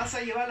 Vas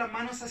a llevar las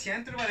manos hacia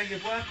adentro para que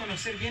puedas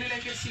conocer bien el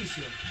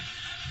ejercicio.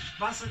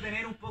 Vas a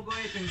tener un poco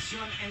de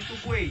tensión en tu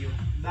cuello.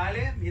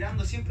 Dale,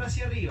 mirando siempre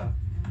hacia arriba.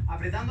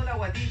 Apretando la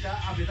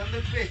guatita, apretando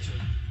el pecho.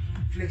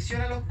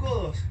 Flexiona los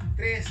codos.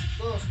 3,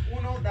 2,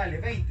 1, dale,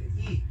 20.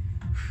 Y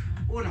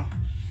 1.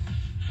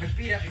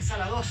 Respira,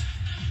 exhala, 2.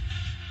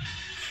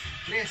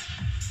 3,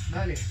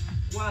 dale,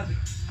 4.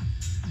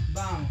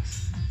 Vamos.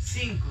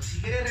 5. Si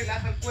quieres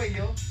relaja el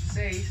cuello.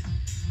 6.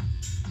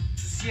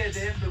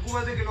 7.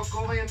 Preocúpate que los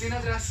codos vayan bien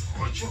atrás.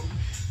 8.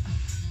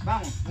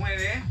 Vamos.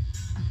 9.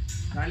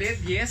 Dale,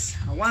 10.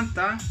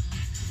 Aguanta.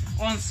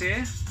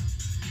 11.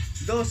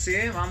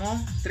 12.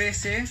 Vamos.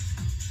 13.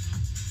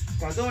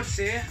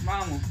 14.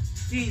 Vamos.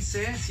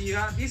 15.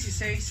 Siga.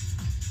 16.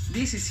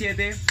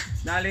 17.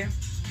 Dale.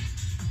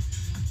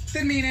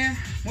 Termine.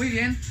 Muy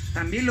bien.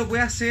 También lo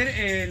puede hacer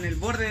en el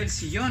borde del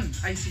sillón.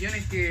 Hay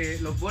sillones que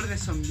los bordes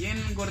son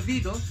bien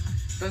gorditos.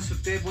 Entonces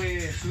usted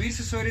puede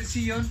subirse sobre el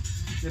sillón,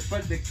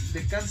 después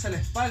descansa la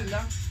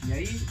espalda y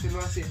ahí usted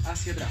lo hace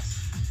hacia atrás.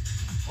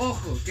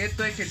 Ojo, que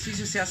estos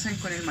ejercicios se hacen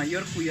con el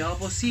mayor cuidado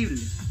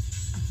posible.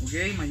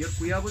 ¿Ok? Mayor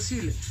cuidado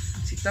posible.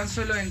 Si están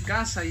solos en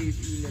casa y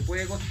le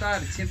puede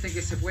costar, sienten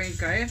que se pueden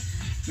caer,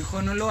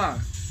 mejor no lo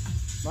hagan.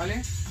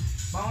 ¿Vale?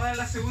 Vamos a dar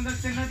la segunda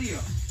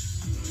alternativa.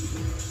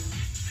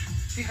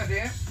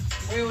 Fíjate,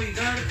 voy a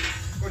ubicar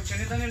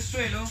colchoneta en el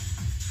suelo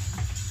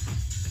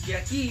y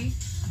aquí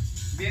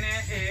viene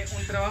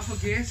un trabajo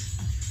que es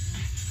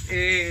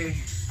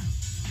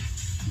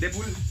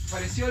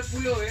parecido al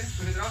pullover,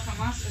 pero trabaja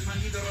más el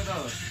manguito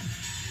rotador.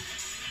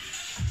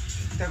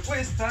 Te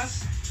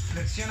acuestas,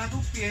 flexiona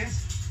tus pies,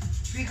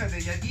 fíjate,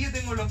 y aquí yo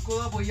tengo los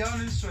codos apoyados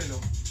en el suelo,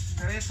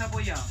 cabeza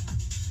apoyada.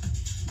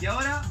 Y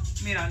ahora,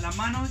 mira, las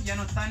manos ya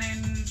no están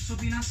en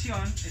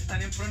supinación,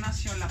 están en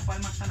pronación, las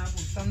palmas están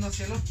apuntando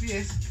hacia los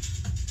pies.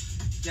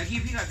 Y aquí,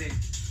 fíjate,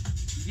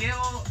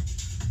 llego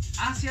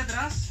hacia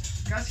atrás,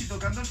 casi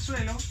tocando el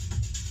suelo.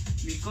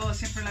 Mis codos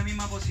siempre en la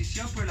misma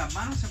posición, pero las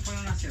manos se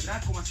fueron hacia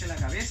atrás, como hacia la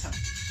cabeza.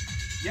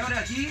 Y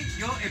ahora aquí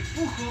yo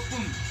empujo,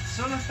 pum,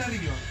 solo hasta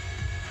arriba.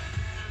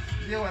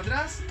 Llego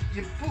atrás y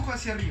empujo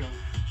hacia arriba.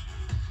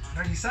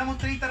 Realizamos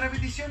 30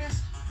 repeticiones.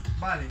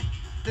 Vale.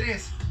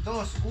 3,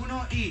 2,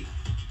 1 y...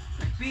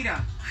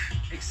 Respira,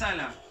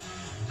 exhala.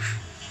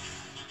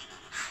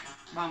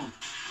 Vamos.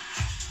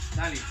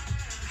 Dale.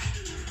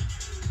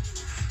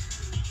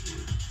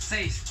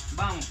 6,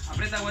 vamos.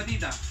 Aprieta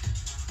guatita.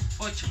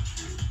 8,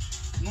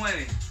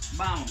 9,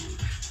 vamos.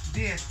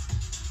 10,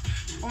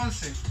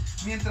 11.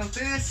 Mientras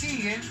ustedes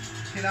siguen,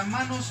 que las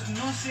manos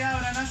no se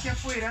abran hacia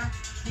afuera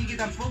y que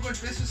tampoco el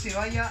peso se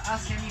vaya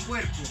hacia mi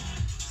cuerpo.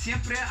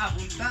 Siempre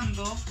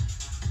apuntando,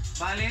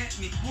 ¿vale?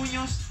 Mis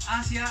puños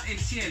hacia el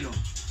cielo.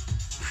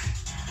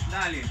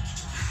 Dale.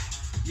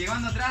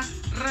 Llegando atrás,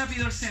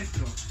 rápido al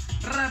centro.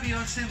 Rápido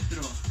al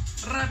centro.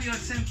 Rápido al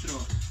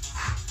centro.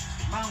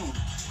 Vamos.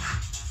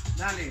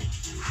 Dale.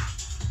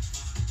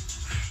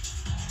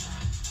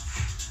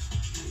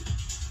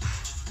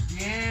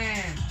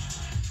 Bien.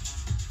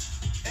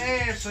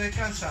 Eso,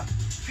 descansa.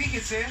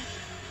 Fíjese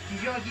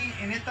que yo aquí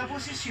en esta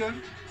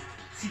posición,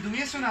 si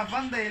tuviese una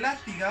banda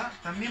elástica,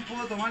 también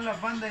puedo tomar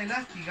las bandas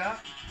elásticas,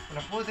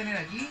 las puedo tener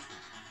aquí.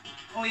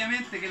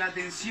 Obviamente que la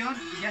tensión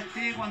ya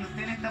esté cuando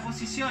esté en esta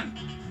posición.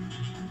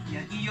 Y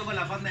aquí yo con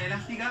las bandas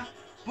elásticas,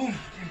 ¡pum!,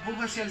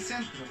 empujo hacia el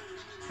centro.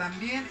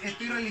 También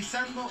estoy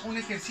realizando un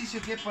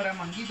ejercicio que es para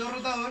manguito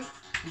rotador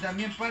y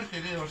también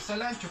parte de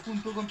dorsal ancho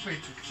junto con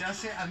pecho. Se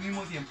hace al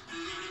mismo tiempo.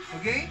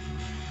 ¿Ok?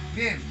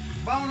 Bien,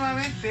 vamos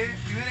nuevamente.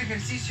 Primer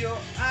ejercicio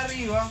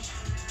arriba.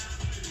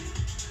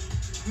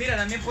 Mira,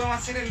 también podemos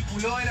hacer el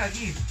pullover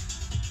aquí.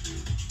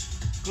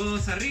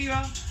 Codos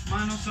arriba,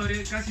 manos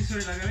casi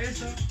sobre la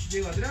cabeza.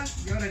 Llego atrás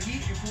y ahora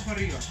aquí empujo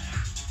arriba.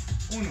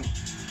 1,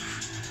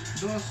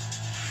 2,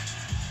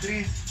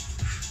 3.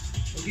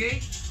 ¿Ok?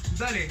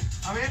 Dale,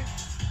 a ver.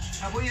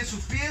 Apoye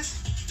sus pies.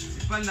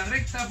 Espalda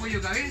recta,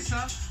 apoyo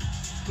cabeza.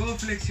 Codo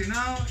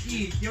flexionado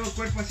y llevo el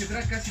cuerpo hacia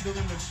atrás casi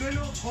tocando el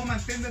suelo o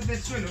mantén desde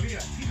el suelo.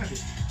 Mira, fíjate.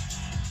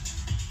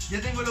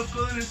 Ya tengo los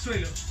codos en el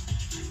suelo.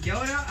 Y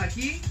ahora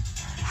aquí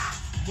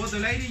boto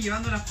el aire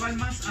llevando las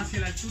palmas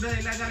hacia la altura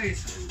de la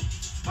cabeza.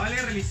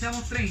 Vale,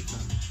 realizamos 30.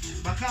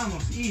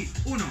 Bajamos y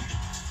 1,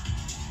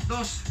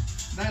 2,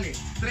 dale,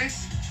 3,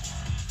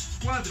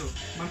 4.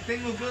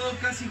 Mantengo codos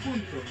casi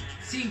juntos.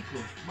 5,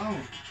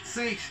 vamos,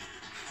 6,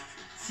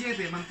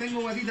 7.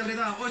 Mantengo guatita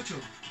apretada. 8,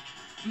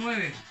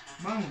 9.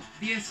 Vamos,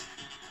 10,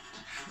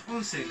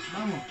 11,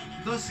 vamos,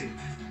 12,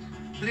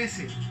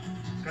 13,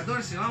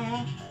 14,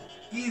 vamos,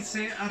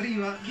 15,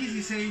 arriba,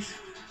 16,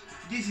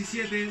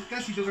 17,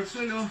 casi toca el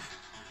suelo,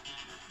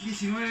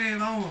 19,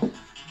 vamos,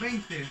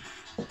 20,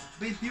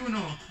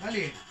 21,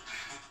 dale,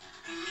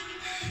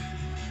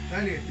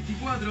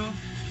 24,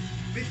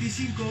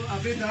 25,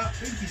 aprieta,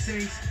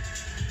 26,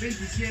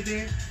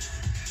 27,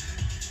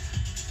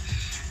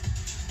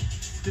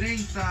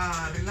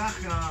 30,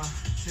 relaja.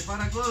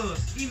 Separa codos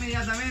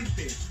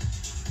inmediatamente.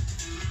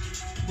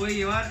 Voy a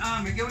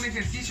llevar... me queda un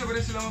ejercicio, pero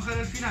eso lo vamos a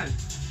dejar al final.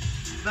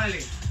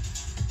 Dale.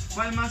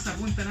 Palmas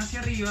apuntan hacia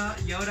arriba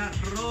y ahora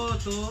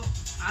roto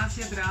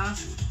hacia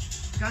atrás,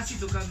 casi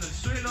tocando el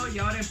suelo y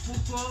ahora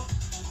empujo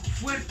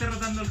fuerte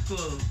rotando el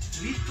codo.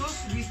 ¿Listos?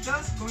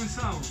 ¿Listas?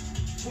 Comenzamos.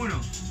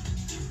 1,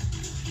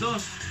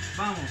 2,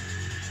 vamos.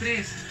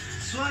 3,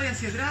 suave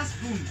hacia atrás,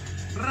 pum.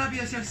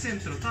 Rápido hacia el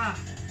centro. Ta.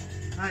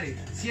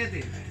 Dale.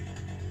 7,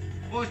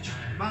 8,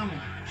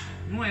 vamos,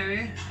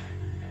 9,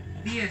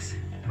 10,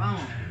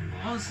 vamos,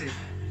 11,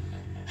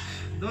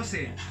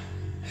 12,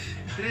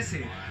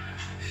 13,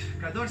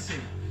 14,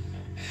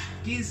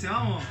 15,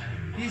 vamos,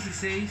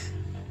 16,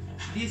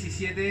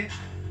 17,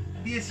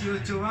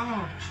 18,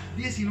 vamos,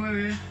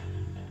 19,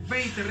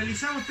 20,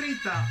 realizamos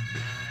 30,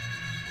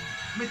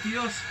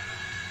 22,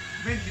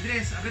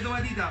 23, aprieto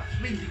batita,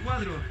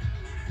 24,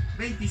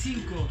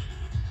 25,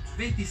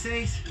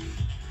 26,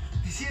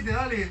 27,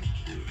 dale,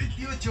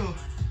 28,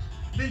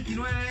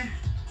 29,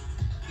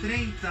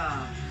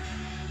 30.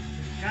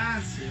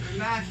 Descanse,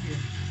 relaje.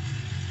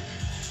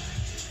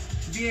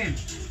 Bien,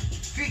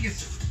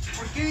 fíjese,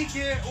 ¿por qué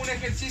dije un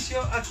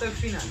ejercicio hasta el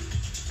final?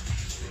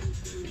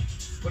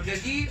 Porque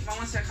aquí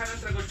vamos a dejar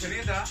nuestra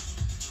colchoneta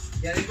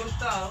ya de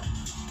costado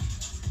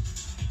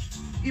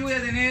y voy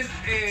a tener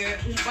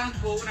un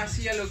banco, una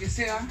silla, lo que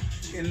sea,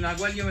 en la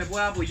cual yo me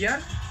pueda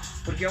apoyar,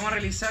 porque vamos a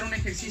realizar un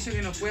ejercicio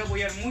que nos puede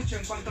apoyar mucho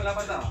en cuanto a la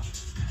patada.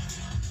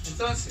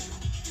 Entonces,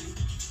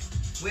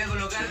 voy a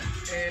colocar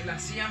la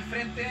silla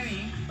enfrente de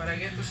mí para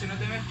que esto se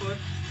note mejor.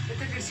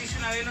 Este ejercicio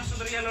una vez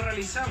nosotros ya lo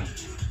realizamos.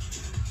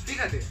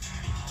 Fíjate,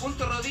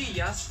 junto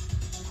rodillas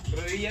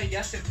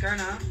ya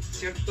cercana,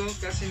 ¿cierto?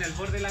 Casi en el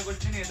borde de la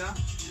colchoneta.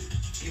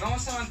 Y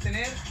vamos a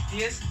mantener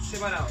pies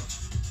separados.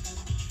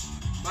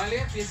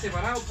 ¿Vale? Pies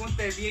separados,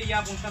 punta de pie ya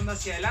apuntando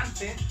hacia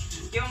adelante.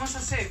 ¿Qué vamos a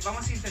hacer?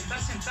 Vamos a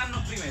intentar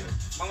sentarnos primero.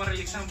 Vamos a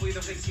realizar un poquito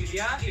de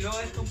flexibilidad y luego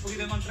de esto un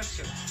poquito de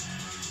contracción.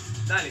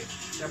 Dale,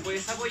 ya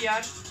puedes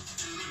apoyar.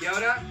 Y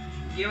ahora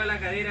lleva la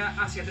cadera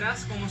hacia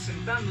atrás como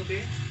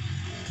sentándote.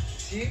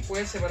 ¿Sí?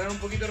 Puedes separar un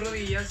poquito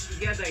rodillas y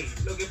quédate ahí,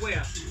 lo que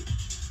puedas.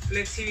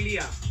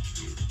 Flexibilidad.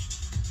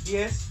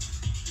 10,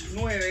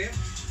 9,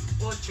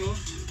 8,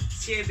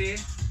 7,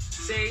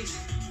 6,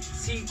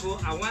 5,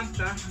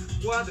 aguanta.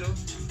 4,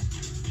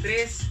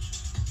 3,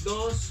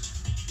 2,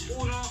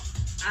 1,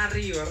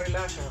 arriba,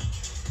 relaja.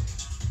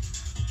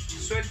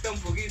 Suelta un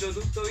poquito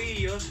tus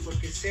tobillos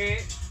porque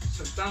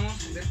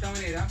soltamos de esta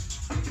manera.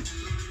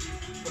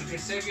 Porque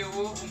sé que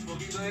hubo un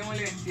poquito de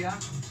molestia.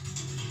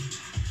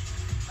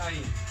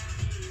 Ahí.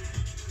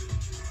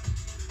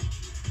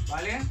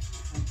 ¿Vale?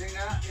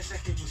 Mantenga esa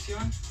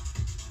ejecución.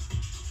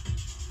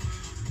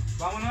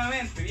 Vamos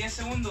nuevamente, 10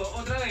 segundos,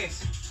 otra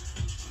vez.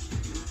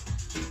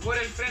 Por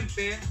el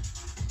frente,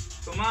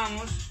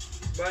 tomamos,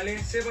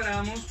 ¿vale?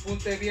 Separamos,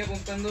 punta de pie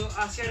apuntando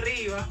hacia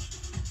arriba,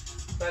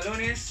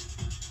 talones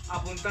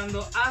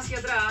apuntando hacia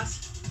atrás,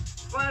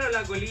 paro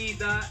la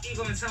colita y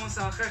comenzamos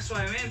a bajar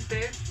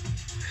suavemente.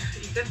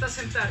 Intenta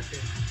sentarte.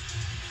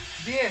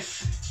 10,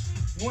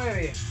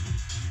 9,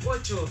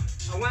 8,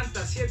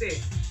 aguanta,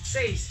 7,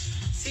 6,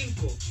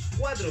 5,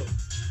 4,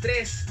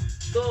 3,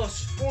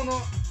 2,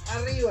 1,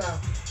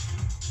 arriba.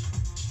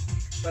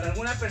 Para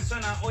algunas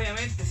personas,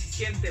 obviamente, si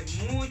siente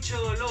mucho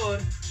dolor,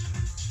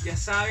 ya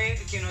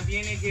sabe que no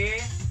tiene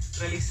que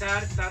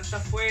realizar tanta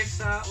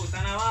fuerza o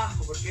tan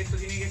abajo, porque esto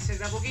tiene que ser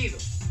de a poquito,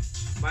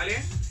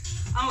 ¿vale?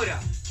 Ahora,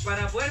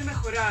 para poder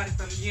mejorar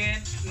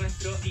también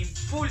nuestro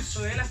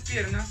impulso de las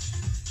piernas,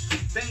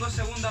 tengo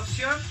segunda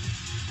opción.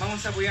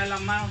 Vamos a apoyar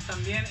las manos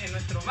también en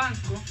nuestro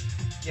banco.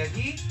 Y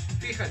aquí,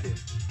 fíjate,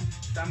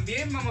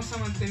 también vamos a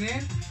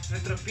mantener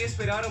nuestros pies,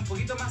 pero ahora un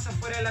poquito más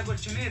afuera de la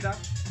colchoneta.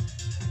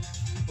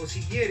 O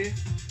si quieres,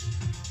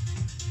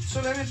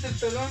 solamente el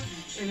talón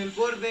en el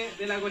borde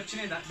de la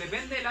colchoneta.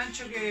 Depende del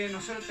ancho que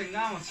nosotros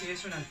tengamos, si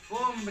es una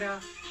alfombra,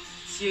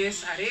 si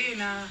es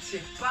arena, si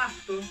es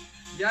pasto.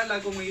 Ya la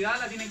comodidad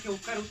la tienen que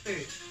buscar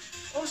ustedes.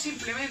 O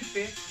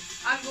simplemente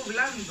algo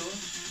blando,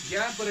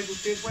 ya para que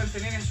ustedes puedan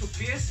tener en sus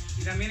pies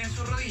y también en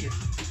sus rodillas.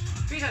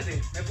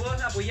 Fíjate, me puedo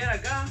apoyar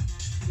acá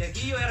y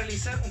aquí yo voy a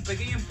realizar un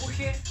pequeño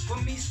empuje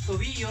con mis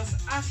tobillos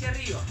hacia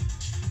arriba.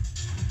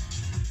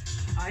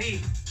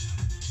 Ahí.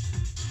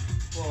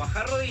 Puedo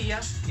bajar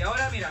rodillas y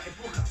ahora mira,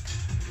 empuja.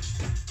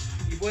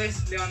 Y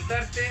puedes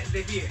levantarte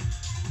de pie.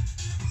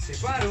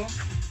 Separo.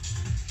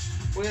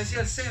 Voy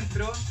hacia el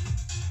centro.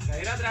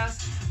 Cadera atrás.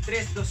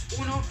 3, 2,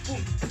 1,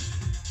 pum.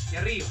 Y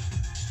arriba.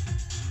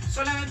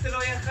 Solamente lo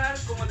voy a dejar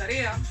como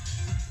tarea,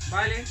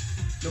 ¿vale?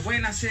 Lo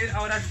pueden hacer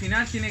ahora al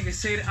final, tiene que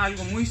ser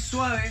algo muy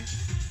suave.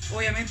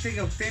 Obviamente que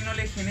a usted no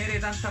le genere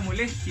tanta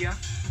molestia,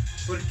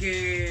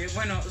 porque,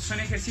 bueno, son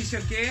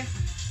ejercicios que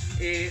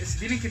se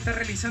tienen que estar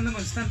realizando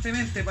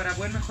constantemente para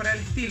poder mejorar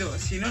el estilo.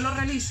 Si no lo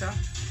realiza,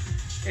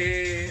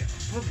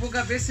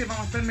 pocas veces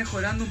vamos a estar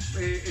mejorando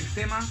el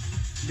tema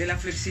de la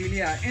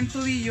flexibilidad en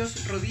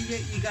tobillos,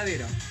 rodillas y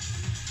cadera.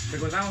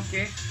 Recordamos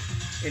que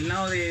el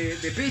lado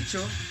de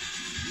pecho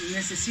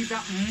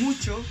necesita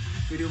mucho,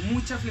 pero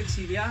mucha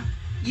flexibilidad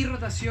y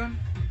rotación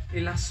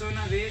en la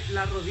zona de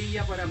la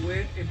rodilla para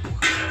poder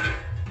empujar.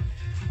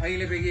 Ahí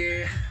le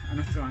pegué a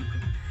nuestro banco.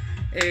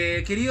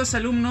 Queridos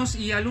alumnos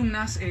y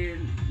alumnas,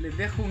 les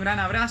dejo un gran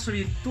abrazo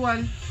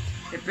virtual.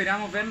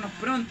 Esperamos vernos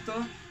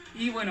pronto.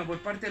 Y bueno, por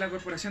parte de la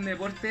Corporación de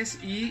Deportes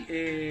y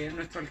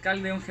nuestro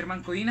alcalde, don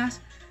Germán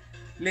Codinas,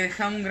 le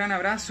dejamos un gran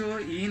abrazo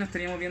y nos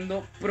estaríamos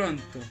viendo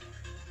pronto.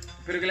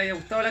 Espero que les haya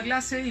gustado la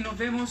clase y nos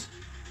vemos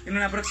en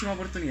una próxima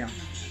oportunidad.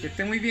 Que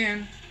esté muy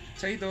bien.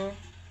 Chaito.